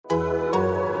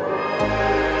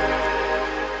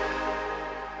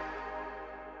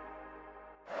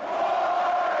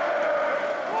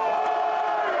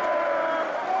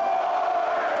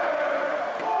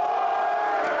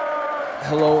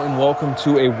welcome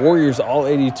to a Warriors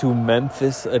All-82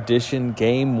 Memphis edition,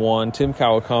 Game 1. Tim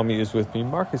Kawakami is with me.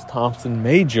 Marcus Thompson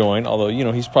may join, although,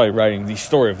 he's probably writing the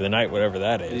story of the night, whatever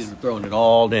that is. He's throwing it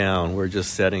all down. We're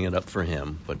just setting it up for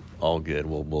him, but all good.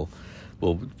 We'll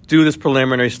do this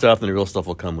preliminary stuff, and the real stuff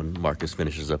will come when Marcus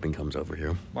finishes up and comes over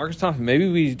here. Marcus Thompson, maybe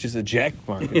we just eject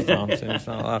Marcus Thompson. It's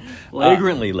not allowed.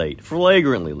 Flagrantly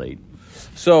late.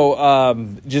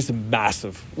 So, just a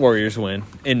massive Warriors win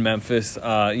in Memphis.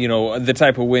 The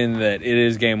type of win that it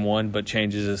is Game 1, but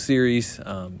changes the series.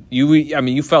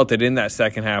 You felt it in that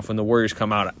second half when the Warriors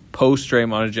come out post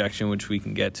Draymond ejection, which we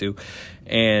can get to,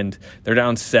 and they're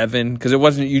down 7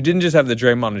 because you didn't just have the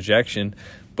Draymond ejection,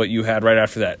 but you had right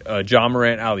after that Ja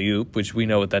Morant alley-oop, which we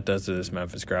know what that does to this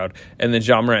Memphis crowd, and then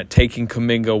Ja Morant taking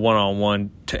Kuminga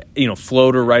one-on-one to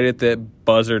floater right at the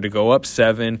buzzer to go up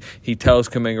 7. He tells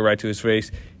Kuminga right to his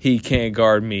face, he can't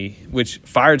guard me, which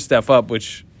fired Steph up,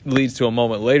 which leads to a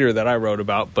moment later that I wrote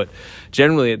about. But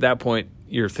generally at that point,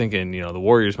 you're thinking, the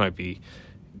Warriors might be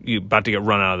about to get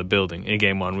run out of the building in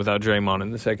Game 1 without Draymond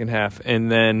in the second half,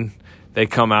 and then they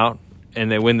come out and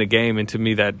they win the game, and to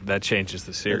me that changes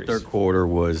the series. The third quarter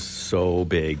was so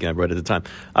big. I read at the time.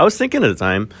 I was thinking at the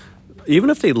time, even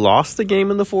if they lost the game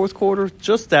in the fourth quarter,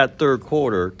 just that third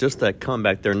quarter, just that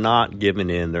comeback, they're not giving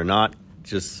in. They're not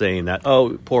just saying that,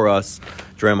 oh, poor us,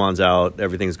 Draymond's out,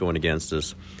 everything's going against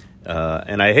us.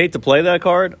 And I hate to play that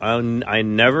card. I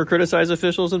never criticize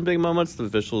officials in big moments. The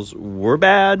officials were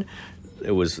bad.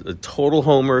 It was a total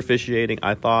homer officiating,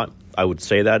 I thought. I would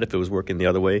say that if it was working the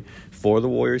other way for the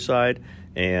Warriors side,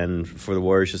 and for the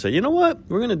Warriors to say, you know what,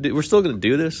 we're still going to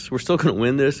do this. We're still going to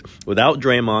win this without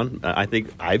Draymond. I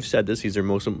think I've said this. He's their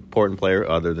most important player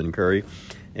other than Curry.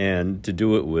 And to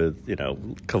do it with,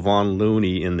 Kevon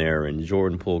Looney in there and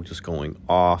Jordan Poole just going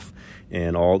off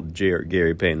and all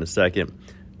Gary Payton II,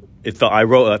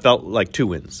 I felt like 2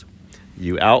 wins.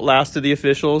 You outlasted the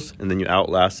officials, and then you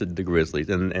outlasted the Grizzlies.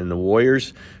 And the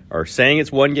Warriors are saying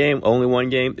it's one game, only one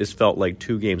game. This felt like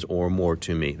 2 games or more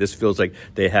to me. This feels like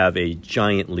they have a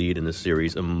giant lead in the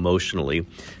series emotionally,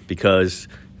 because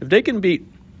if they can beat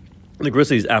the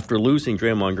Grizzlies after losing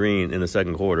Draymond Green in the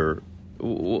second quarter,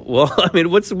 well,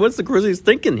 what's the Grizzlies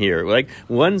thinking here? Like,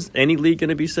 when's any league going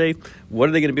to be safe? What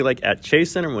are they going to be like at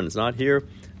Chase Center when it's not here?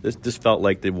 This felt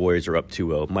like the Warriors are up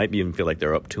 2-0. Might even feel like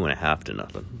they're up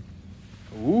 2.5-0.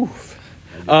 Oof.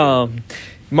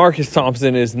 Marcus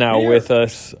Thompson is now with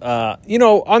us.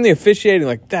 On the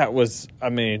officiating, that was,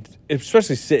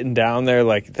 especially sitting down there,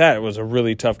 that was a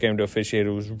really tough game to officiate.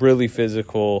 It was really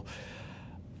physical.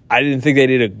 I didn't think they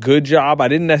did a good job. I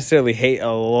didn't necessarily hate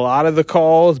a lot of the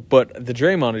calls, but the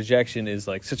Draymond ejection is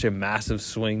such a massive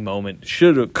swing moment.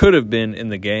 Could have been in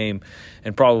the game,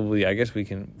 and probably, I guess we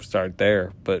can start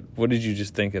there. But what did you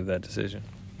just think of that decision?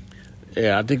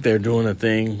 Yeah, I think they're doing a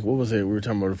thing. What was it we were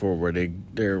talking about before, where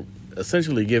they're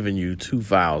essentially giving you 2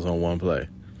 fouls on one play,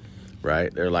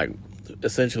 right? They're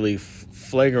essentially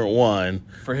flagrant 1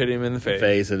 for hitting him in the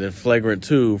face, and then flagrant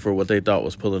 2 for what they thought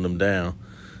was pulling them down.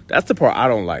 That's the part I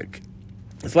don't like.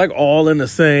 It's all in the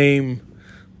same,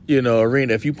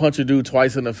 arena. If you punch a dude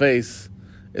twice in the face,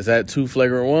 is that 2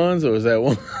 flagrant 1s, or is that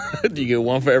 1? Do you get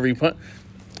 1 for every punch?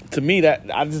 To me, that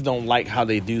I just don't like how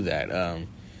they do that.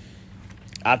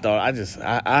 I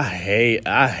hate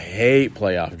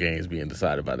playoff games being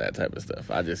decided by that type of stuff.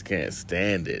 I just can't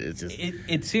stand it. It's just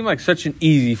it seemed like such an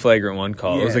easy flagrant 1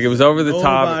 call. Yes. It was over the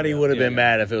top. Nobody would have been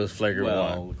mad if it was flagrant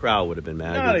 1. The crowd would have been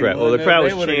mad. No, the crowd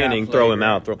was chanting, "Throw him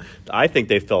out!" I think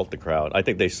they felt the crowd. I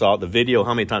think they saw the video.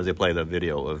 How many times they played the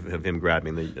video of him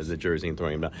grabbing the jersey and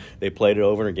throwing him down? They played it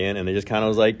over and again, and they just kind of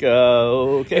was like,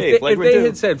 "Okay." If they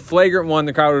had said flagrant 1,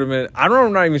 the crowd would have been. I'm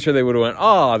not even sure they would have went.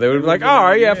 Oh, they would have been like,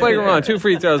 "Oh, yeah, flagrant 1, 2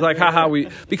 free throws." Haha.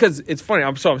 Because it's funny.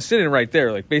 I'm sitting right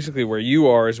there, basically where you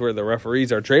are is where the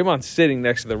referees are. Draymond's sitting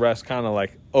next to the refs, kind of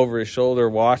over his shoulder,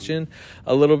 watching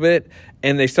a little bit,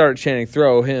 and they started chanting,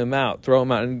 "Throw him out, throw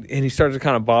him out," and he started to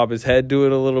kind of bob his head, do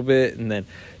it a little bit, and then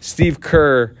Steve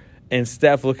Kerr and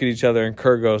Steph look at each other, and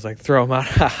Kerr goes "Throw him out."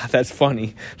 That's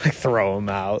funny. Throw him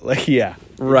out. Yeah,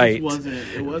 right. It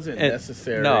wasn't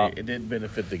necessary. No. It didn't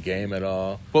benefit the game at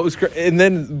all. What was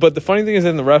but the funny thing is,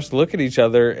 then the refs look at each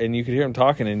other, and you could hear them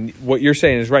talking, and what you're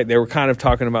saying is right. They were kind of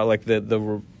talking about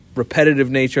the repetitive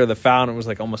nature of the foul, and it was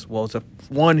almost, it's a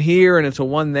 1 here and it's a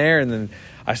 1 there, and then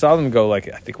I saw them go I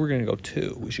think we're going to go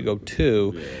 2. We should go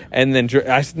 2. Yeah. And then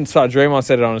I saw Draymond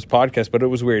said it on his podcast, but it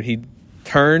was weird. He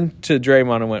turned to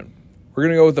Draymond and went, "We're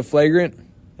going to go with the flagrant,"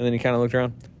 and then he kind of looked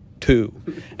around, 2.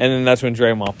 And then that's when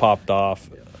Draymond popped off.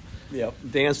 Yep.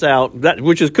 Danced out,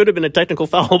 could have been a technical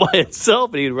foul by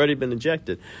itself, but he'd already been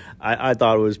ejected. I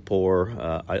thought it was poor.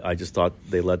 I just thought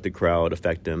they let the crowd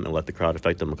affect him and let the crowd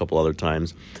affect him a couple other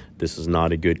times. This is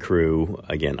not a good crew.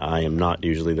 Again, I am not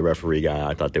usually the referee guy.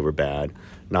 I thought they were bad.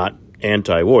 Not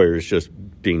anti-Warriors, just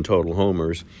being total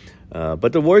homers.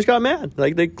 But the Warriors got mad.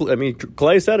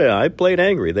 Clay said it. I played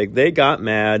angry. They got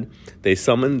mad. They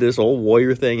summoned this old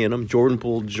Warrior thing in them. Jordan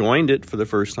Poole joined it for the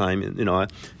first time.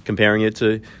 Comparing it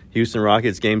to Houston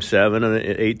Rockets Game 7 of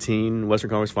the 18 Western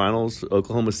Conference Finals,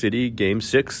 Oklahoma City Game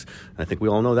 6. I think we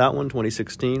all know that one,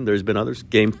 2016. There's been others.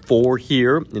 Game 4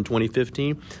 here in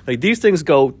 2015. These things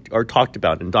are talked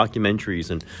about in documentaries,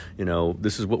 and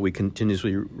this is what we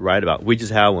continuously write about. We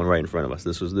just have one right in front of us.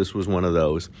 This was one of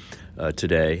those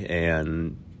today,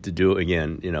 and to do it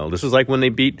again, this is like when they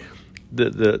beat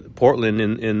the Portland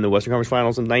in the Western Conference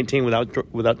Finals in 19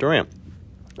 without Durant.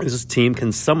 This team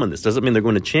can summon this. Doesn't mean they're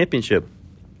going to championship,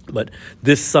 but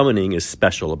this summoning is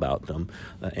special about them.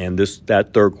 And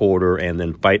that third quarter and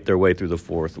then fight their way through the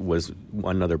fourth was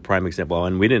another prime example.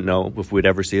 And we didn't know if we'd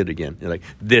ever see it again.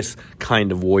 This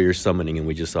kind of Warrior summoning, and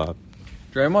we just saw it.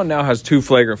 Draymond now has 2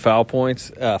 flagrant foul points.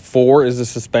 4 is a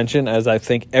suspension, as I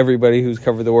think everybody who's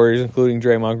covered the Warriors, including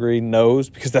Draymond Green, knows,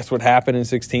 because that's what happened in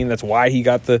 16. That's why he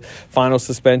got the final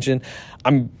suspension.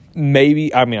 I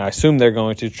assume they're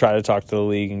going to try to talk to the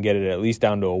league and get it at least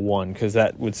down to a 1, because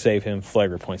that would save him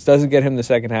flagrant points. Doesn't get him the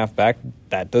second half back.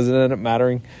 That doesn't end up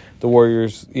mattering. The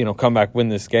Warriors, come back, win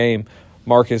this game.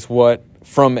 Marcus, what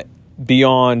from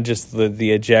beyond just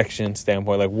the ejection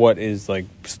standpoint, what is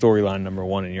storyline number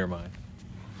 1 in your mind?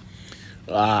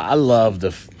 I love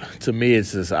to me,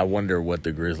 it's just, I wonder what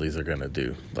the Grizzlies are going to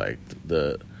do.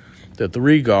 The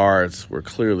 3 guards were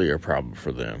clearly a problem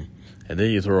for them. And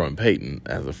then you throw in Peyton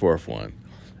as the 4th one.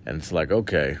 And it's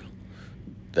okay,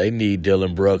 they need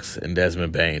Dillon Brooks and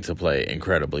Desmond Bane to play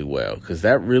incredibly well. Because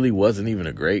that really wasn't even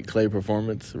a great Clay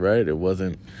performance, right? It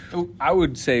wasn't. I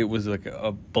would say it was a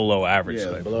below average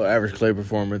Clay. Below average Clay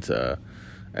performance.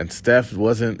 And Steph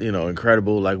wasn't,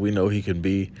 incredible like we know he can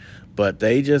be. But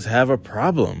they just have a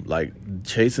problem,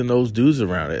 chasing those dudes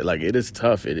around it. It is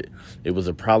tough. It was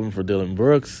a problem for Dillon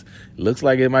Brooks. It looks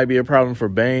like it might be a problem for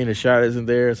Bane. The shot isn't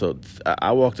there. So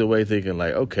I walked away thinking,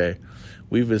 okay,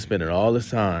 we've been spending all this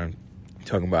time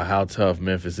talking about how tough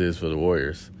Memphis is for the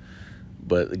Warriors.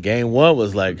 But game 1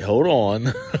 was hold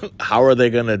on. How are they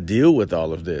going to deal with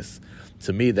all of this?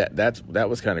 To me, that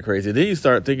was kind of crazy. Then you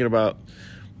start thinking about,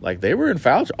 they were in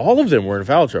foul trouble. All of them were in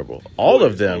foul trouble. All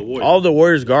of them. All the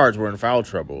Warriors guards were in foul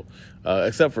trouble,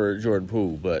 except for Jordan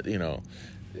Poole. But,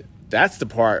 that's the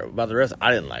part about the rest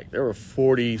I didn't like. There were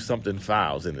 40-something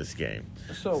fouls in this game.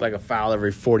 So, it's a foul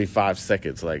every 45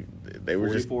 seconds. They were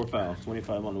 44 fouls,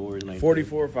 25 on the Warriors.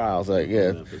 44 fouls. That's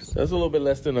a little bit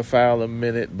less than a foul a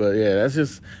minute. But, yeah,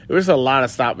 it was a lot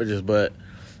of stoppages. But,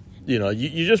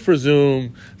 you just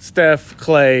presume Steph,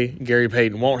 Clay, Gary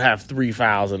Payton won't have 3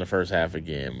 fouls in the first half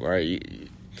again, right?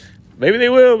 Maybe they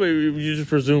will, but you just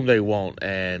presume they won't.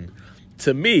 And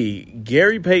to me,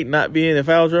 Gary Payton not being in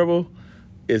foul trouble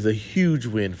is a huge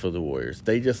win for the Warriors.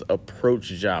 They just approach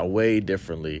Ja way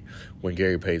differently when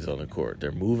Gary Payton's on the court.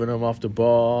 They're moving him off the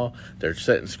ball. They're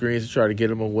setting screens to try to get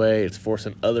him away. It's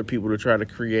forcing other people to try to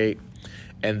create.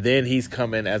 And then he's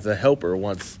coming as a helper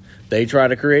once they try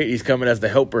to create. He's coming as the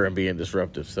helper and being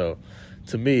disruptive. So,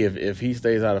 to me, if he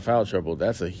stays out of foul trouble,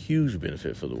 that's a huge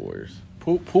benefit for the Warriors.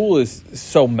 Poole is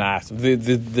so massive.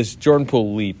 This Jordan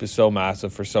Poole leap is so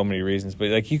massive for so many reasons.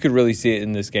 But you could really see it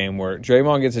in this game where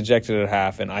Draymond gets ejected at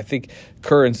half, and I think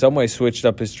Kerr in some way switched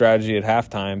up his strategy at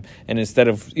halftime. And instead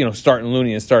of starting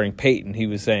Looney and starting Peyton, he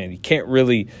was saying you can't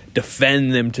really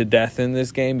defend them to death in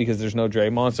this game because there's no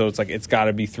Draymond. So it's got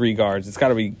to be 3 guards. It's got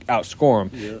to be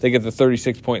outscore them. Yeah. They get the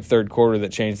 36-point third quarter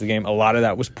that changed the game. A lot of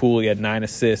that was Poole. He had 9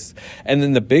 assists, and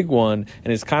then the big one,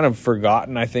 and it's kind of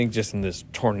forgotten I think just in this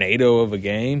tornado of a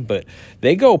game, but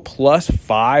they go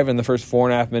 +5 in the first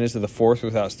 4.5 minutes of the fourth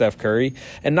without Steph Curry.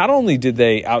 And not only did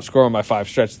they outscore him by 5,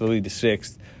 stretch the lead to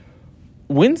 6,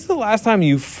 when's the last time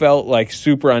you felt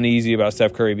super uneasy about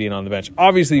Steph Curry being on the bench?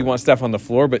 Obviously you want Steph on the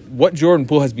floor, but what Jordan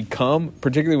Poole has become,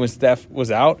 particularly when Steph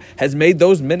was out, has made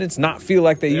those minutes not feel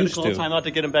like they used to. Timeout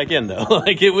to get him back in, though.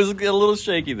 It was a little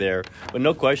shaky there, but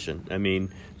no question.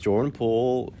 Jordan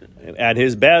Poole, at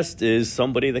his best, is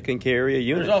somebody that can carry a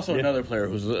unit. There's also another player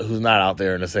who's not out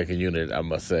there in the second unit, I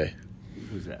must say.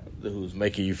 Who's that? Who's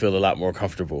making you feel a lot more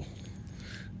comfortable.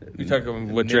 You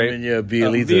talking what Dre? Nemanja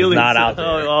Bjelica is not out there.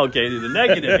 Oh, okay, the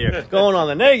negative here. Going on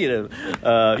the negative.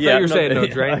 Yeah, you were saying no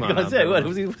Draymond. I was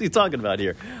gonna say, what's he talking about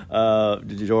here?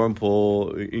 Jordan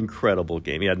Poole, incredible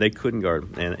game. Yeah, they couldn't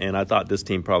guard, and I thought this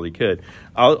team probably could.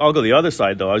 I'll go the other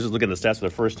side, though. I was just looking at the stats for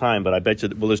the first time, but I bet you,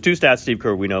 well, there's two stats Steve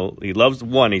Kerr, we know he loves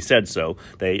one, he said so.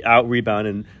 They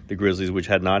out-rebounded the Grizzlies, which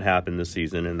had not happened this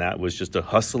season, and that was just a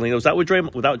hustling. It was that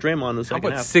without Draymond in the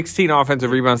second half. 16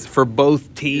 offensive rebounds for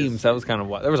both teams. Yes. That was kind of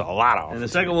what. There was a lot of. And the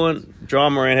second one, Ja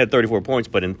Morant had 34 points,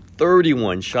 but in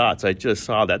 31 shots, I just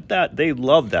saw that they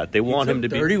love that. They want him to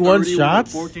be 31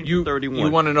 shots. 14 to 31. You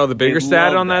want to know the bigger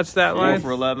stat on that stat line? 4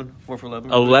 for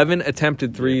 11. 11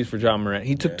 attempted threes for Ja Morant.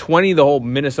 He took 20 the whole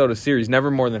Minnesota series,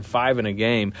 never more than 5 in a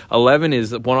game. 11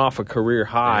 is one off a career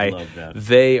high.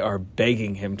 They are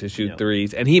begging him to shoot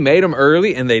threes, and he made them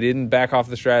early, and they didn't back off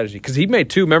the strategy because he made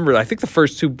two. Remember, I think the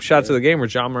first 2 shots of the game were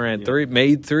Ja Morant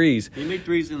made threes. He made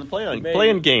threes in the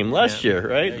playing game last year,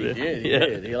 right? Yeah, he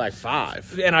did. He had like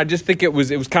 5. And I just think it was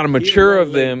kind of mature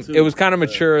of them. It was kind of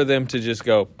mature of them to just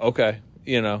go, okay,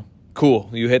 cool.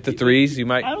 You hit the threes. You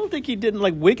might. I don't think he didn't.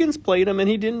 Like Wiggins played him, and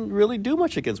he didn't really do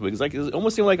much against Wiggins. Like it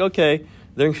almost seemed like okay,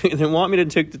 they want me to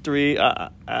take the three.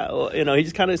 He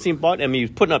just kind of seemed. I mean, he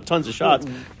was putting up tons of shots,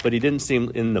 but he didn't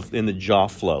seem in the jaw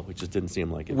flow. It just didn't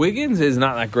seem like it. Wiggins is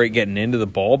not that great getting into the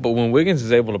ball, but when Wiggins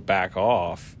is able to back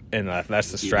off, and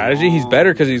that's the strategy, he's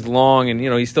better because he's long and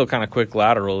he's still kind of quick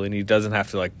lateral, and he doesn't have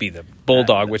to be the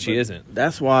bulldog, which he isn't.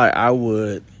 That's why I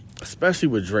would, especially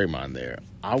with Draymond there,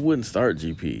 I wouldn't start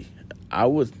GP.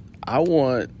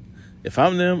 If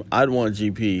I'm them, I'd want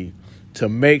GP to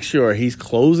make sure he's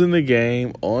closing the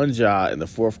game on Ja in the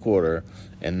fourth quarter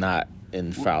and not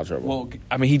in foul trouble. Well,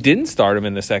 I mean, he didn't start him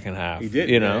in the second half. He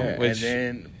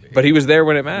did, but he was there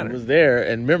when it mattered. He was there,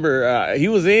 and remember, he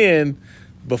was in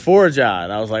before Ja,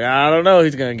 and I was like, I don't know,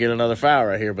 he's going to get another foul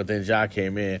right here, but then Ja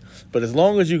came in. But as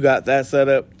long as you got that set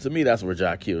up, to me, that's where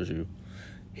Ja kills you.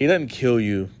 He doesn't kill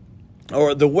you.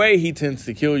 Or the way he tends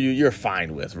to kill you, you're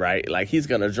fine with, right? Like, he's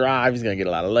going to drive. He's going to get a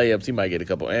lot of layups. He might get a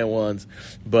couple and ones.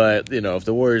 But, if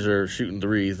the Warriors are shooting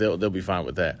threes, they'll be fine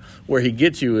with that. Where he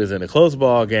gets you is in a close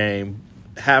ball game,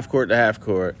 half court to half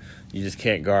court. You just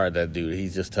can't guard that dude.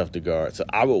 He's just tough to guard. So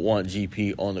I would want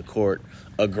GP on the court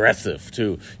aggressive,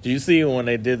 too. Did you see when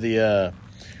they did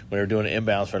when they were doing the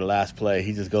inbounds for the last play,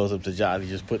 he just goes up to Ja and he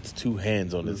just puts 2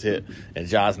 hands on his hip, and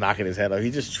Ja's knocking his head off.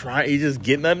 He's just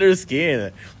getting under his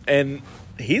skin. And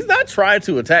he's not trying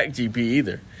to attack GP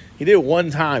either. He did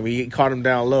one time. He caught him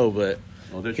down low, but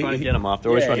they're trying to get him off.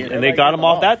 They're always trying to, and they got him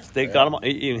off. Got him off.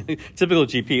 Typical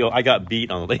GP. I got beat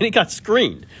on the lane. He got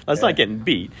screened. That's not getting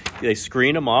beat. They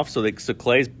screened him off. So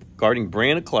Clay's guarding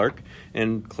Brandon Clark,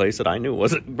 and Clay said, "I knew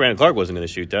Brandon Clark wasn't going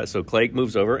to shoot that." So Clay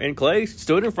moves over, and Clay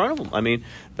stood in front of him. I mean,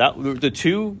 the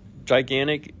 2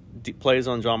 gigantic plays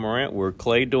on Ja Morant were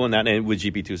Clay doing that, and with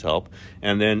GP2's help,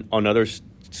 and then another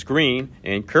screen,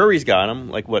 and Curry's got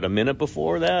him a minute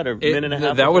before that, or a minute and a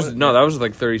half. That was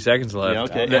 30 seconds left. Yeah,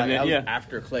 okay. That was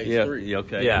after Clay's 3. Yeah,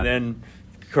 okay. Yeah. And then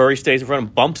Curry stays in front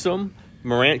and bumps him.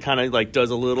 Morant kind of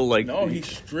does a little No, he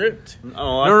stripped.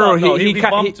 No. He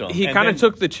bumped him. He kind of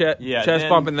took the chest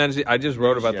bump, and then I just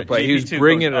wrote about the play. He was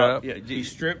bringing it up. Yeah, he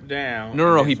stripped down.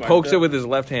 No. He pokes it with his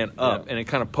left hand up, and it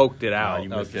kind of poked it out. You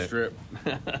missed the strip.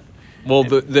 Well,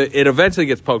 it eventually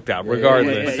gets poked out,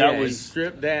 regardless. He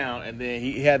stripped down, and then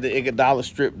he had the Iguodala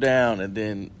strip down, and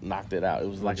then knocked it out. It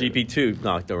was like GP2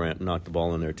 knocked the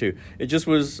ball in there too. It just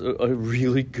was a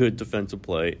really good defensive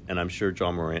play, and I'm sure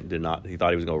Ja Morant did not. He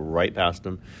thought he was going to go right past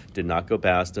him, did not go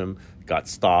past him, got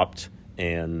stopped.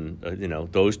 And,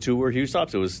 those 2 were huge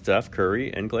stops. It was Steph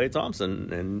Curry and Klay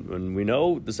Thompson. And we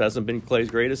know this hasn't been Klay's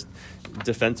greatest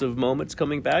defensive moments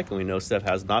coming back. And we know Steph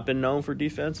has not been known for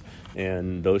defense.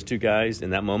 And those 2 guys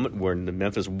in that moment where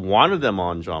Memphis wanted them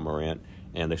on Ja Morant,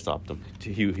 and they stopped them.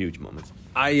 2 huge moments.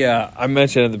 I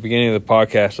mentioned at the beginning of the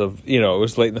podcast it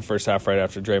was late in the first half right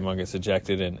after Draymond gets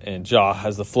ejected, and Ja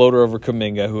has the floater over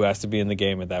Kuminga, who has to be in the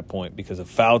game at that point because of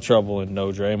foul trouble and no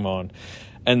Draymond.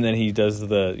 And then he does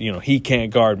he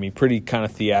can't guard me pretty kind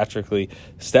of theatrically.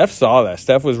 Steph saw that.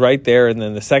 Steph was right there. And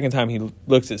then the second time he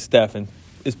looks at Steph and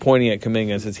is pointing at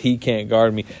Kuminga and says, he can't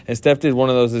guard me. And Steph did one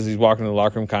of those as he's walking to the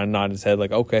locker room, kind of nodding his head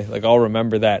like, okay, I'll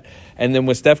remember that. And then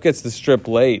when Steph gets the strip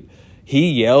late,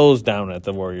 he yells down at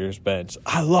the Warriors bench,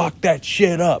 I locked that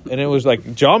shit up. And it was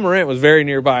like Ja Morant was very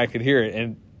nearby. I could hear it.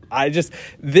 And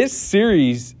this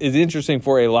series is interesting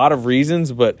for a lot of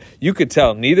reasons, but you could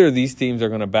tell neither of these teams are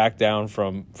going to back down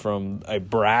from a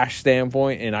brash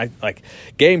standpoint. And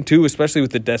game 2, especially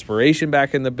with the desperation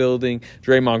back in the building,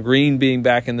 Draymond Green being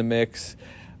back in the mix.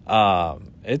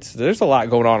 There's a lot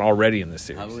going on already in this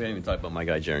series. We didn't even talk about my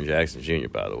guy Jaren Jackson Jr.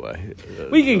 By the way,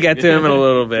 We can get to him in a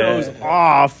little bit. Goes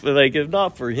off. Like if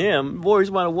not for him, Warriors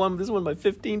might have won this one by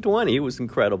 15-20. He was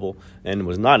incredible and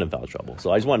was not in foul trouble.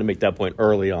 So I just wanted to make that point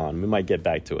early on. We might get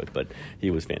back to it, but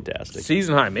he was fantastic.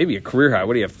 Season high, maybe a career high.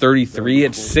 What do you have? 33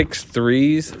 at 6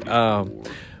 threes.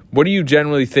 What do you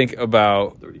generally think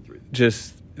about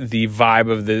just the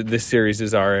vibe of this series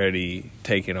is already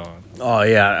taken on? Oh,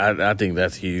 yeah, I think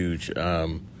that's huge. I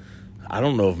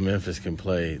don't know if Memphis can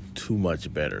play too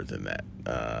much better than that.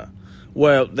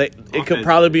 It could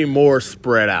probably be more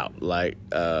spread out.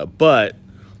 But,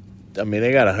 I mean,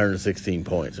 they got 116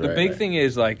 points, right? The big thing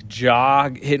is, Ja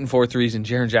hitting 4 threes and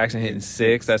Jaren Jackson hitting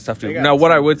 6. That's tough to do. Now,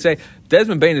 what I would say,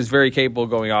 Desmond Bane is very capable of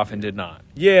going off and did not.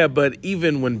 Yeah, but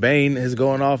even when Bane is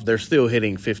going off, they're still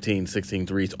hitting 15, 16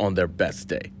 threes on their best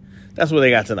day. That's what they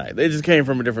got tonight. They just came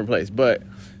from a different place. But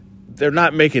they're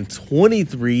not making 20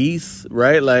 threes,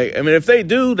 right? If they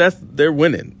do, they're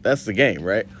winning. That's the game,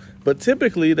 right? But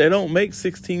typically, they don't make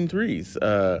 16 threes.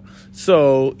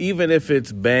 So even if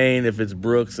it's Bane, if it's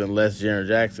Brooks, and less Jaren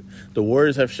Jackson, the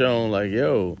Warriors have shown,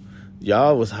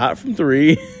 y'all was hot from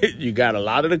 3. You got a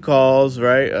lot of the calls,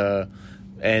 right?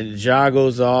 And Ja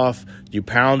goes off. You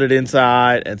pound it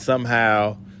inside, and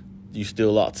somehow you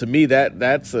still lost. To me,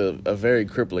 that's a very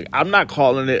crippling. I'm not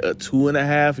calling it a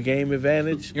 2.5 game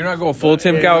advantage. You're not going full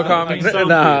Tim Kawakami?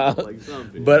 Nah.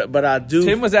 But I do.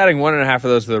 Tim was adding 1.5 of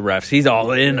those to the refs. He's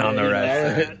all in on the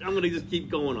refs. I'm going to just keep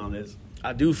going on this.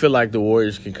 I do feel like the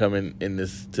Warriors can come in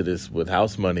this with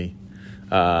house money.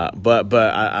 But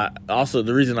I also,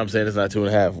 the reason I'm saying it's not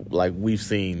 2.5, we've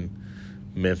seen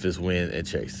Memphis win at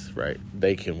Chase, right?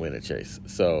 They can win at Chase.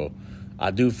 So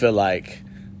I do feel like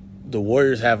the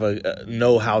Warriors have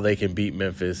know how they can beat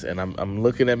Memphis, and I'm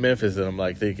looking at Memphis and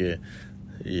I'm thinking,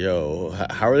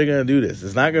 how are they going to do this?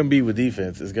 It's not going to be with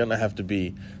defense. It's going to have to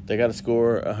be they got to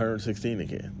score 116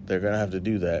 again. They're going to have to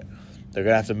do that. They're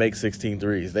going to have to make 16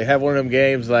 threes. They have one of them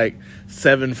games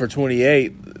 7 for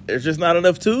 28. There's just not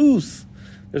enough twos.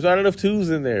 There's not enough twos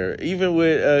in there. Even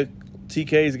with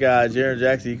TK's guy, Jaren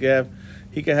Jackson,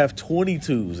 he could have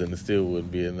 22s and it still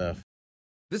wouldn't be enough.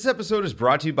 This episode is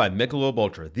brought to you by Michelob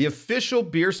Ultra, the official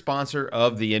beer sponsor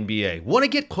of the NBA. Want to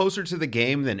get closer to the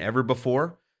game than ever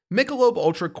before? Michelob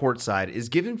Ultra Courtside is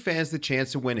giving fans the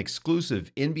chance to win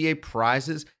exclusive NBA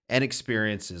prizes and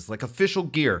experiences like official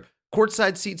gear,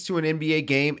 courtside seats to an NBA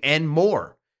game, and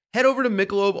more. Head over to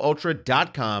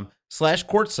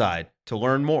MichelobUltra.com/courtside to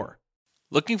learn more.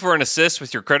 Looking for an assist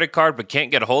with your credit card but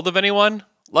can't get a hold of anyone?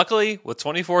 Luckily, with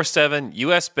 24/7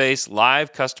 US-based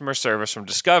live customer service from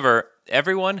Discover,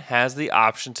 everyone has the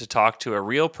option to talk to a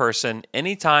real person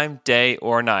anytime, day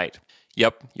or night.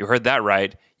 Yep, you heard that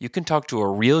right. You can talk to a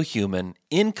real human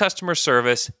in customer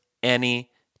service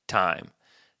anytime.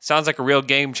 Sounds like a real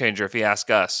game changer if you ask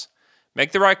us.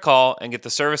 Make the right call and get the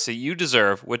service that you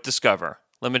deserve with Discover.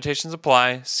 Limitations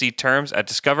apply. See terms at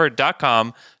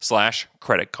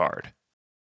discover.com/creditcard.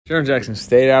 Jaren Jackson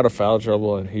stayed out of foul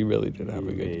trouble, and he really did have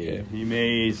a good game. He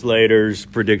made Slater's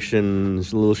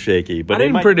predictions a little shaky, but I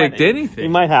didn't predict anything. He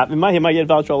might get in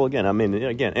foul trouble again.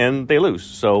 And they lose.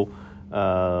 So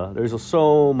there's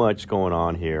so much going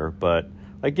on here. But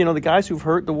the guys who've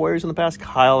hurt the Warriors in the past,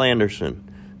 Kyle Anderson,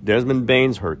 Desmond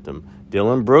Bane's hurt them,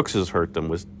 Dylan Brooks has hurt them.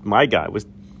 Was not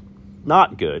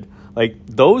good.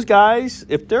 Those guys,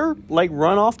 if they're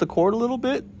run off the court a little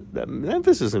bit,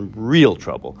 Memphis is in real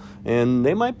trouble, and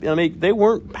they might. They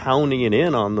weren't pounding it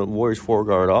in on the Warriors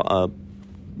 4-guard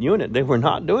unit. They were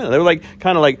not doing it. They were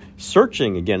kind of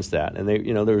searching against that, and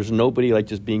there was nobody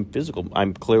just being physical. I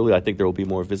think there will be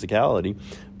more physicality,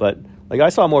 but I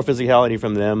saw more physicality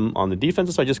from them on the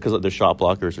defensive side just because their shot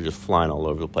blockers are just flying all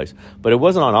over the place. But it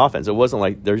wasn't on offense. It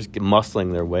wasn't they're just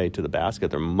muscling their way to the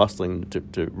basket. They're muscling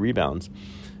to rebounds.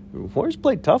 Warriors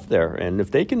played tough there, and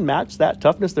if they can match that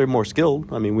toughness, they're more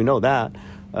skilled. We know that.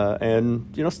 And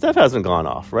Steph hasn't gone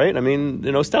off, right?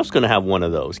 Steph's going to have one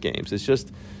of those games. It's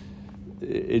just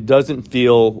it doesn't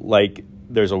feel like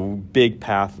there's a big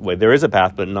pathway. There is a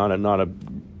path, but not a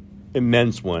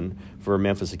immense one for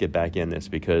Memphis to get back in this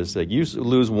because you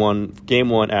lose game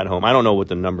one at home. I don't know what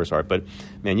the numbers are, but,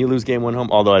 man, you lose game one at home.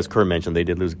 Although, as Kerr mentioned, they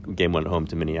did lose game one at home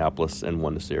to Minneapolis and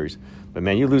won the series. But,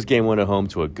 man, you lose game one at home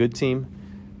to a good team.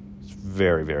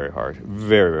 Very, very hard.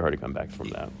 Very, very hard to come back from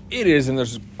that. It is, and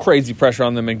there's crazy pressure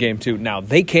on them in Game 2. Now,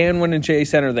 they can win in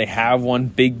Chase Center. They have won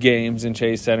big games in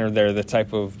Chase Center. They're the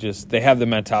type of they have the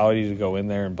mentality to go in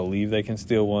there and believe they can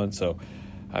steal one. So,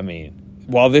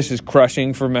 while this is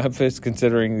crushing for Memphis,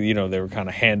 considering, they were kind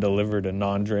of hand-delivered a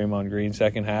non-Draymond Green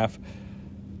second half,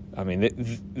 I mean,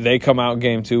 they come out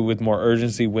game 2 with more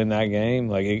urgency, win that game.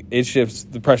 Like it shifts,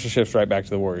 the pressure shifts right back to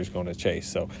the Warriors going to chase.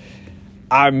 So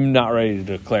I'm not ready to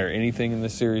declare anything in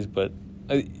this series, but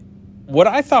what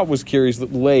I thought was curious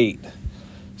late.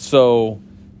 So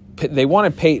they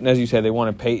wanted Peyton, as you said, they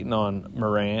wanted Peyton on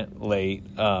Morant late,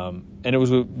 and it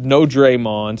was with no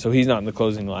Draymond, so he's not in the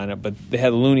closing lineup. But they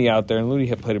had Looney out there, and Looney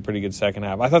had played a pretty good second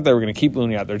half. I thought they were going to keep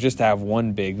Looney out there just to have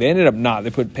one big. They ended up not. They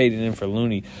put Peyton in for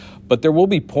Looney. But there will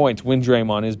be points when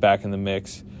Draymond is back in the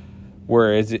mix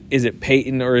where is it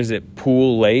Peyton or is it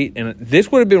Poole late? And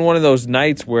this would have been one of those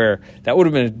nights where that would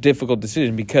have been a difficult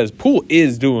decision because Poole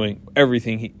is doing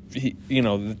everything he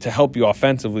to help you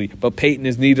offensively, but Peyton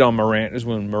is needed on Morant is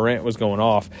when Morant was going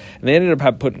off. And they ended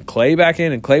up putting Clay back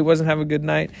in, and Clay wasn't having a good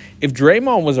night. If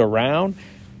Draymond was around,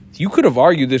 you could have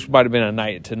argued this might have been a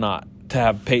night to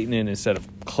have Peyton in instead of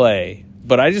Clay.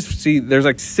 But I just see there's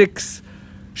like 6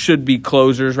 should-be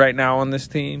closers right now on this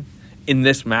team in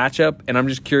this matchup, and I'm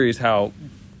just curious how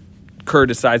Kerr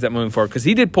decides that moving forward because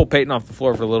he did pull Peyton off the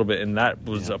floor for a little bit, and that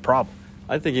was a problem.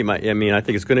 I think he might. I mean, I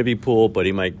think it's going to be Poole, but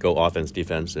he might go offense,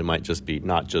 defense. It might just be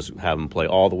not just have him play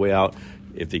all the way out.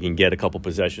 If they can get a couple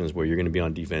possessions where you're going to be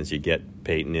on defense, you get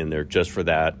Peyton in there just for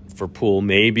that. For Poole,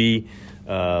 maybe.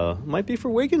 Might be for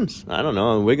Wiggins. I don't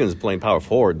know. Wiggins is playing power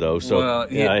forward though, so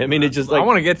I mean, it just like I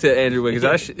want to get to Andrew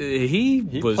Wiggins. He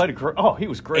was played he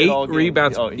was great. 8 all game.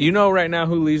 rebounds. You know right now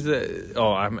who leads the?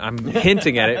 Oh, I'm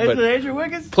hinting at it, but Andrew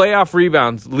Wiggins playoff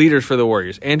rebounds leaders for the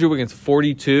Warriors. Andrew Wiggins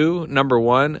 42, number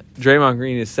 1. Draymond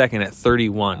Green is second at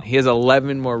 31. He has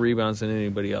 11 more rebounds than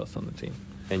anybody else on the team.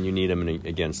 And you need him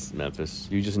against Memphis.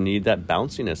 You just need that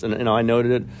bounciness. And I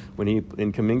noted it when he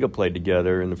and Kuminga played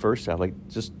together in the first half. Like,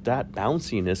 just that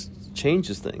bounciness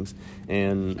changes things.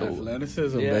 And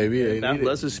athleticism, baby.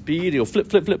 Athleticism, speed. He'll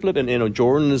flip. And,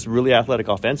 Jordan is really athletic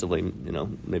offensively,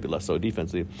 maybe less so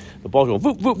defensively. The ball's going,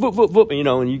 whoop, whoop, whoop, whoop, whoop.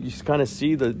 And you just kind of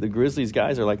see the Grizzlies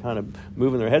guys are, like, kind of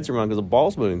moving their heads around because the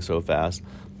ball's moving so fast.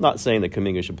 Not saying that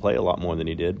Kuminga should play a lot more than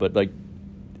he did, but, like,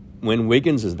 when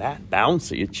Wiggins is that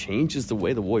bouncy, it changes the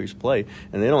way the Warriors play,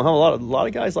 and they don't have a lot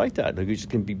of guys like that. Like, you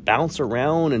just can bounce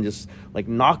around and just like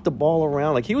knock the ball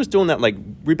around. Like he was doing that, like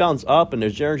rebounds up, and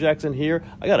there's Jaren Jackson here.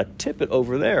 I got to tip it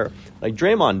over there. Like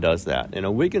Draymond does that.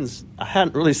 Wiggins, I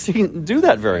hadn't really seen do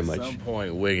that very much. At some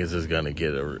point, Wiggins is gonna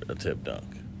get a tip dunk.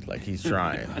 Like he's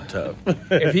trying tough.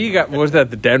 If he got, was that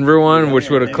the Denver one, which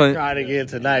would have clinched? Trying to get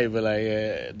tonight, but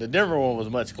the Denver one was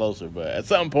much closer. But at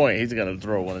some point, he's gonna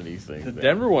throw one of these things. The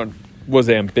Denver one was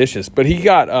ambitious, but he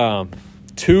got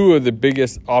 2 of the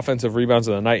biggest offensive rebounds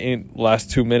of the night in the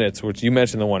last 2 minutes. Which you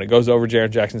mentioned the one, it goes over Jaren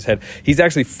Jackson's head. He's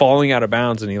actually falling out of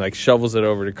bounds, and he like shovels it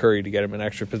over to Curry to get him an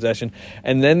extra possession.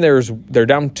 And then they're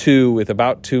down 2 with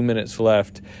about 2 minutes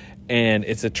left. And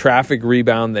it's a traffic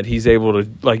rebound that he's able to,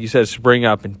 like you said, spring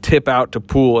up and tip out to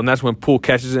Poole. And that's when Poole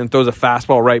catches it and throws a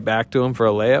fastball right back to him for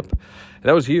a layup.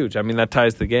 That was huge. I mean, that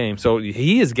ties the game. So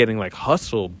he is getting, like,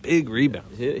 hustle, big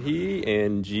rebounds. He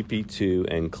and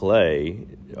GP2 and Clay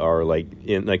are,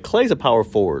 Clay's a power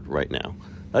forward right now.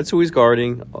 That's who he's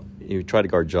guarding. He tried to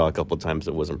guard Ja a couple of times.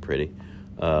 It wasn't pretty.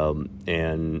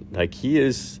 He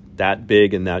is that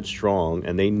big and that strong,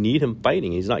 and they need him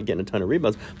fighting. He's not getting a ton of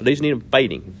rebounds, but they just need him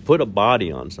fighting. Put a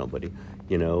body on somebody,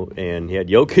 And he had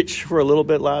Jokic for a little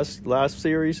bit last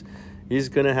series. He's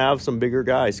going to have some bigger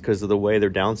guys because of the way they're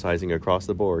downsizing across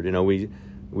the board.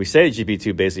 We say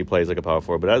GP2 basically plays like a power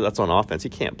forward, but that's on offense. He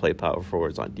can't play power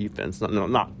forwards on defense. Not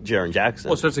Jaren Jackson.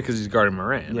 Well, especially because he's guarding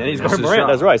Morant. Yeah, he's guarding Morant.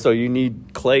 That's right. So you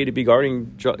need Clay to be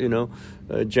guarding,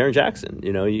 Jaren Jackson.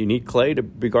 You need Clay to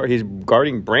be He's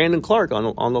guarding Brandon Clark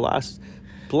on the last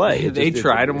play. They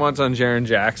tried him once on Jaren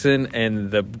Jackson,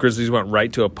 and the Grizzlies went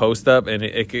right to a post up, and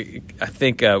I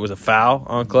think it was a foul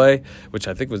on Clay, which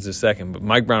I think was the second. But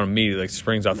Mike Brown immediately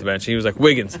springs off the bench. He was like,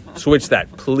 "Wiggins, switch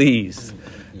that, please."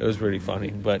 It was pretty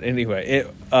funny. But anyway,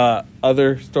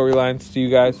 other storylines to you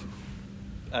guys?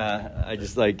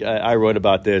 I wrote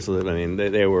about this. I mean,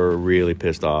 they were really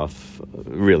pissed off,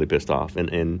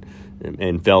 and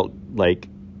felt like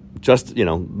just,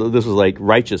 this was like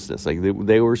righteousness. Like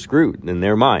they were screwed in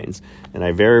their minds. And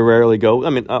I very rarely go,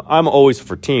 I mean, I'm always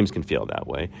for teams can feel that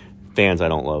way. Fans I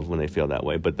don't love when they feel that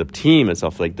way. But the team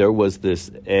itself, like there was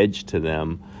this edge to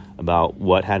them about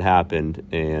what had happened,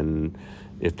 and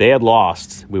if they had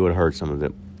lost, we would have heard some of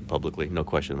it publicly. No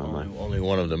question in my mind. Only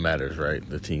one of them matters, right?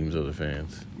 The teams or the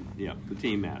fans. Yeah, the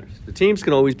team matters. The teams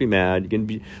can always be mad,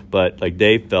 but like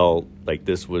they felt like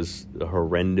this was a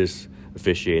horrendous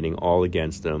officiating all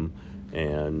against them,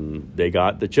 and they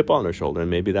got the chip on their shoulder, and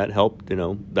maybe that helped.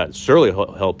 That surely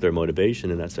helped their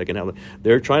motivation in that second half.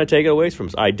 They're trying to take it away from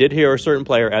us. I did hear a certain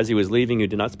player as he was leaving who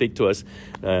did not speak to us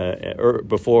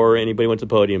before anybody went to the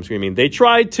podium screaming, "They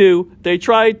tried to."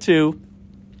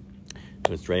 It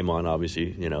was Draymond,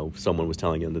 obviously, someone was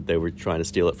telling him that they were trying to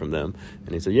steal it from them.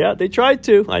 And he said, yeah, they tried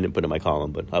to. I didn't put it in my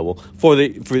column, but I will. For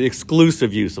the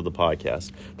exclusive use of the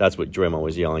podcast, that's what Draymond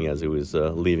was yelling as he was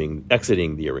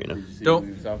exiting the arena. Who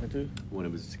he was talking to? One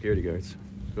of his security guards.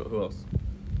 Who else?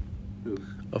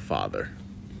 A father.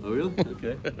 Oh, really?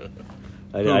 Okay.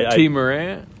 T.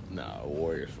 Morant? No,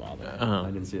 Warriors father. Uh-huh.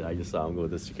 I didn't see it. I just saw him go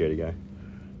with the security guy.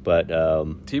 But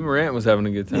T. Morant was having a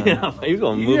good time. yeah, he was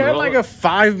going to He move had it like all. a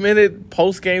 5-minute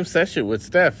post-game session with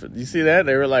Steph. You see that?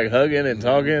 They were like hugging and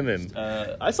talking. And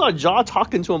I saw Ja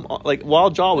talking to him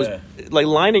while Ja was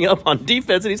lining up on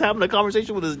defense, and he's having a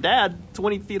conversation with his dad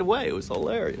 20 feet away. It was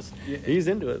hilarious. Yeah. He's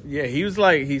into it. yeah, he was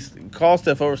like, he calls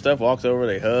Steph over. Steph walks over.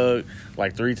 They hug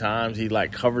like 3 times. He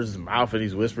like covers his mouth and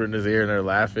he's whispering in his ear, and they're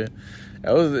laughing.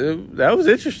 That was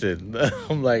interesting.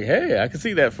 I'm like, hey, I can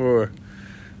see that for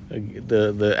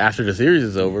the after the series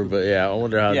is over. But yeah, I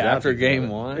wonder how. Yeah, after game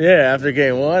one. Yeah, after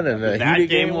game one and That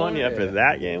game one, yeah, after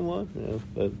that game one. Yeah,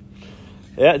 but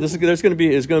yeah, it's going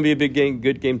to be a big game,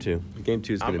 good game 2. Game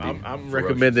 2 is going to be. I'm ferocious.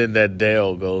 recommending that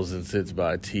Dale goes and sits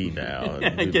by T now.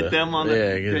 And Get them on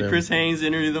the Chris Haynes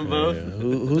interview them both. Yeah.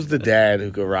 Who's the dad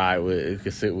who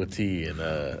could sit with T, and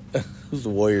who's the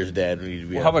Warriors' dad who needs to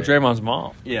be? Well, how about Draymond's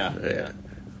mom? Yeah.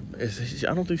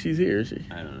 I don't think she's here, is she?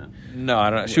 I don't know. No, I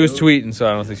don't. She was tweeting, so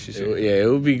I don't think she's here. Yeah, it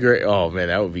would be great. Oh man,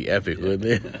 that would be epic, wouldn't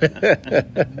it?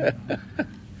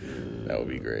 That would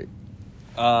be great.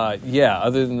 Yeah.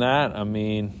 Other than that, I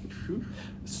mean,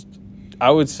 I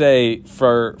would say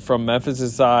from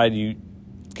Memphis' side, you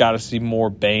got to see more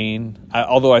Bane.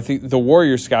 Although I think the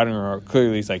Warriors scouting are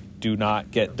clearly is like, do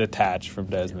not get detached from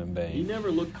Desmond He Bane.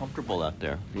 never looked comfortable out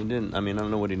there. He didn't. I mean, I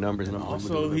don't know what he numbers.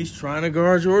 Also, he's trying to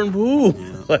guard Jordan Poole.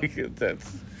 Like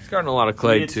that's. He's gotten a lot of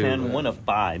clay too. 10, 1 of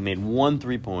 5, made 1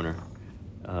 3-pointer.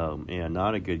 Yeah,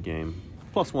 not a good game.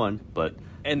 +1, but.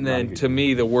 And then, to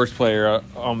me, the worst player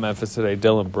on Memphis today,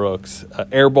 Dylan Brooks.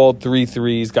 Airballed 3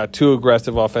 threes, got too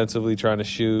aggressive offensively trying to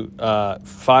shoot,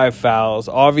 5 fouls.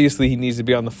 Obviously, he needs to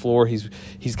be on the floor.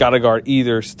 He's got to guard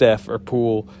either Steph or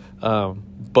Poole,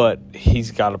 but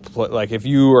he's got to play. Like, if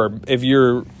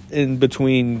you're in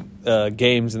between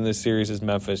games in this series as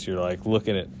Memphis, you're like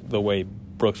looking at the way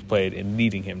Brooks played and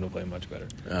needing him to play much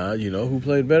better. You know who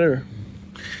played better?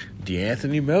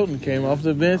 DeAnthony Melton came off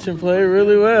the bench and played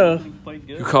really well.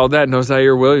 You called that? No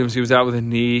Zaire Williams. He was out with a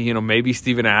knee. Maybe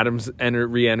Steven Adams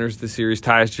re-enters the series.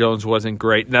 Tyus Jones wasn't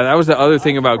great. Now, that was the other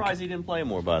thing about... I'm surprised he didn't play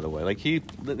more, by the way. Like he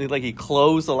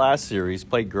closed the last series,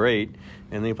 played great,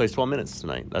 and then he plays 12 minutes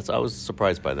tonight. I was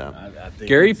surprised by that. I think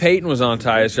Gary Payton was on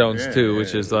Tyus Jones, too,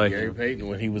 which is like... Gary Payton,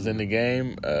 when he was in the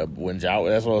game, that's what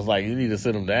I was like, you need to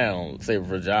sit him down, save him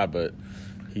for a job, but...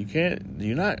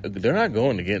 They're not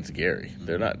going against Gary.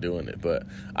 They're not doing it. But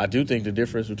I do think the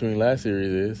difference between last series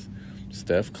is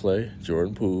Steph Clay,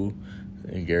 Jordan Poole,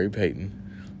 and Gary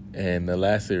Payton. And the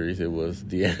last series, it was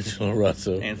D'Angelo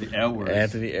Russell.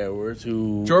 Anthony Edwards,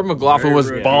 who... Jordan McLaughlin was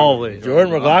balling.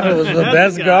 Jordan McLaughlin was the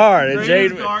best guard. And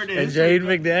Jaden Jaden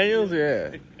McDaniels,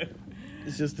 yeah.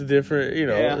 It's just a different,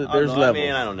 there's levels.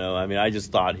 I don't know. I mean, I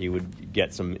just thought he would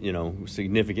get some,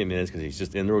 significant minutes because he's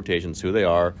just in the rotations, who they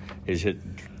are. He's hit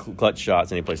clutch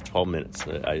shots, and he plays 12 minutes.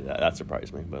 That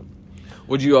surprised me. But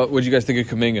What'd you guys think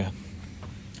of Kuminga?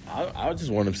 I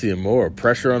just want to see him more.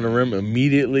 Pressure on the rim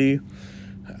immediately.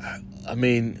 I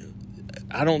mean,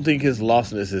 I don't think his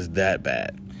lostness is that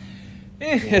bad.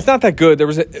 It's not that good.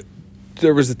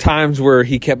 There was times where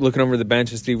he kept looking over the bench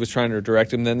and Steve was trying to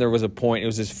direct him. Then there was a point, it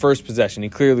was his first possession. He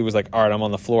clearly was like, all right, I'm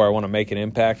on the floor. I want to make an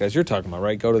impact, as you're talking about,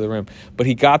 right? Go to the rim. But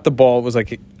he got the ball. It was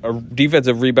like a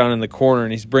defensive rebound in the corner,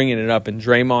 and he's bringing it up, and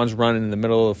Draymond's running in the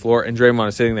middle of the floor, and Draymond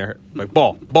is sitting there like,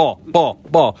 ball.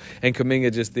 And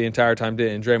Kuminga just the entire time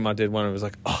did it, and Draymond did one, and it was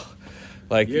like, oh.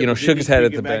 Like, shook his head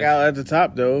at the bench. Back out at the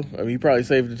top, though. I mean, he probably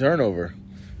saved the turnover.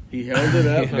 He held it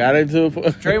up, got into a...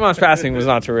 Draymond's passing was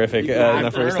not terrific in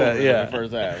the first half. Yeah.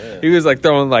 Yeah. He was like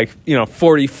throwing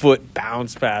 40-foot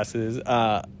bounce passes.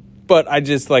 But I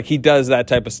just he does that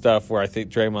type of stuff where I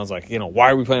think Draymond's like,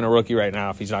 why are we playing a rookie right now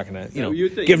if he's not going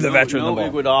to, give the veteran the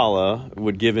ball? Iguodala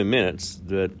would give him minutes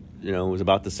that, was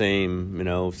about the same,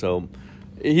 so...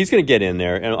 He's going to get in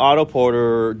there, and Otto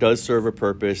Porter does serve a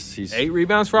purpose. 8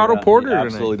 rebounds for Otto Porter he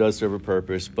absolutely does serve a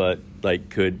purpose, but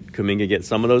could Kuminga get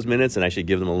some of those minutes and actually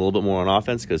give them a little bit more on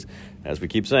offense? Because, as we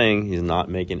keep saying, he's not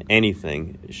making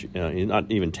anything. He's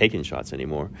not even taking shots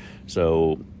anymore.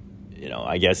 So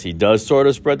I guess he does sort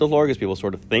of spread the floor because people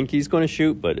sort of think he's going to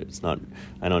shoot, but it's not.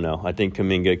 I don't know. I think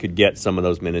Kuminga could get some of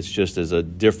those minutes just as a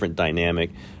different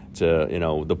dynamic to,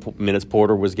 the minutes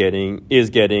Porter is getting,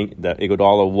 that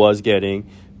Iguodala was getting,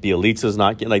 Bielitsa's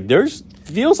not getting.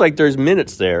 Feels like there's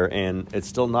minutes there, and it's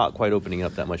still not quite opening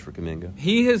up that much for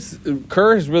Kuminga.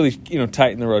 Kerr has really,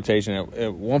 tightened the rotation.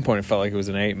 At one point, it felt like it was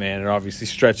an 8-man. It obviously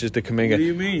stretches to Kuminga. What do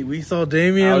you mean? We saw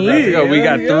Damian Lee. We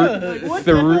got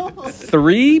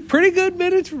three pretty good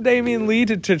minutes from Damian Lee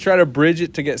to try to bridge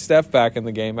it to get Steph back in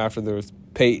the game after there was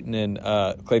Peyton and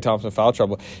Klay Thompson foul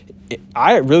trouble.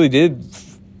 I really did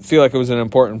feel like it was an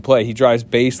important play. He drives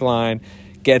baseline,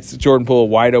 gets Jordan Poole a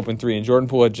wide open three, and Jordan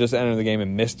Poole had just entered the game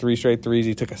and missed 3 straight threes.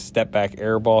 He took a step back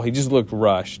air ball. He just looked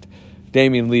rushed.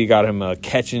 Damian Lee got him a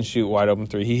catch and shoot wide open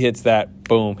three. He hits that,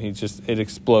 boom. It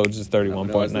explodes. It's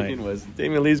 31-point night. Was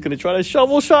Damian Lee's going to try to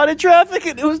shovel shot in traffic,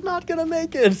 and it was not going to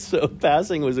make it. So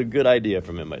passing was a good idea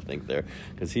from him, I think, there,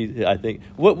 because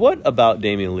what about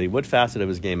Damian Lee? What facet of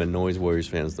his game annoys Warriors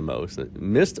fans the most?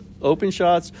 Missed open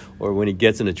shots, or when he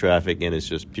gets into traffic and it's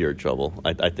just pure trouble?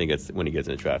 I think it's when he gets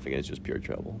into traffic and it's just pure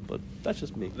trouble. But that's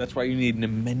just me. That's why you need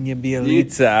Nemanja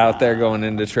Bjelica out there going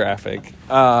into traffic.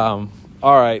 All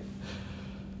right.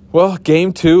 Well,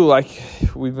 game 2, like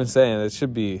we've been saying, it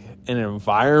should be an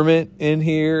environment in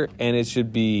here, and it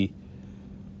should be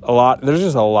a lot. There's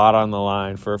just a lot on the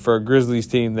line for a Grizzlies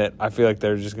team that I feel like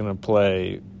they're just going to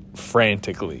play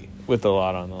frantically with a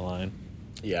lot on the line.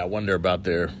 Yeah, I wonder about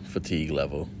their fatigue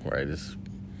level, right?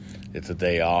 It's a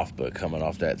day off, but coming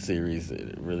off that series,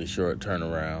 really short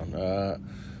turnaround.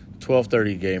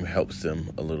 12:30 game helps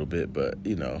them a little bit, but,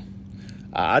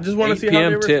 I just want to see how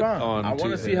they respond. I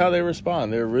want to see how they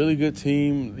respond. They're a really good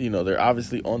team. They're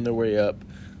obviously on their way up.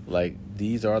 Like,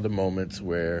 these are the moments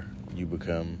where you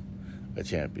become a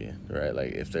champion, right?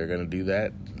 Like, if they're going to do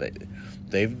that,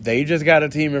 they just got a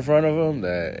team in front of them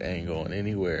that ain't going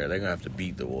anywhere. They're going to have to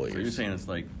beat the Warriors. So you're saying it's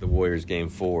like the Warriors game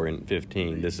 4 and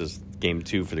 15. This is game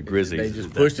 2 for the Grizzlies. They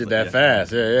just pushed it that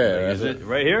fast. Yeah. Is it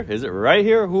right here? Is it right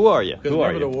here? Who are you? Because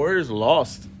remember, the Warriors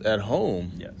lost at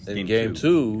home in game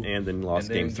 2. And then lost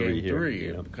game 3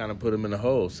 here. Kind of put them in the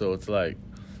hole. So it's like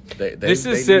this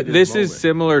is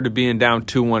similar to being down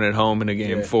 2-1 at home in a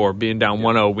game 4, being down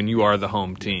 1-0 when you are the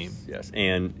home team. Yes,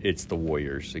 and it's the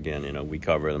Warriors again. We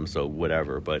cover them, so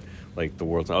whatever. But like the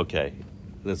world's okay.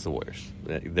 That's the Warriors.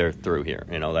 They're through here.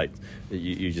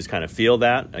 You just kind of feel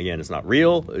that. Again, it's not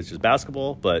real. It's just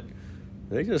basketball. But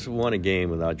they just won a game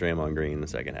without Draymond Green in the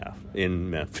second half in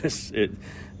Memphis.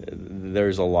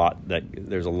 There's a lot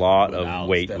of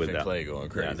weight Steph with and that. Klay going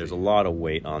crazy. Yeah, there's a lot of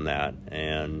weight on that,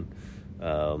 and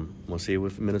we'll see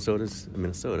with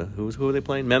Minnesota. Who are they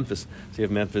playing? Memphis. See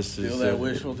if Memphis is still that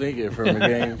wishful thinking from the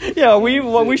game. Yeah,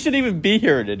 we shouldn't even be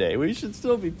here today. We should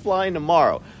still be flying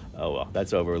tomorrow. Oh, well,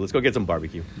 that's over. Let's go get some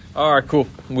barbecue. All right, cool.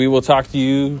 We will talk to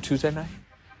you Tuesday night.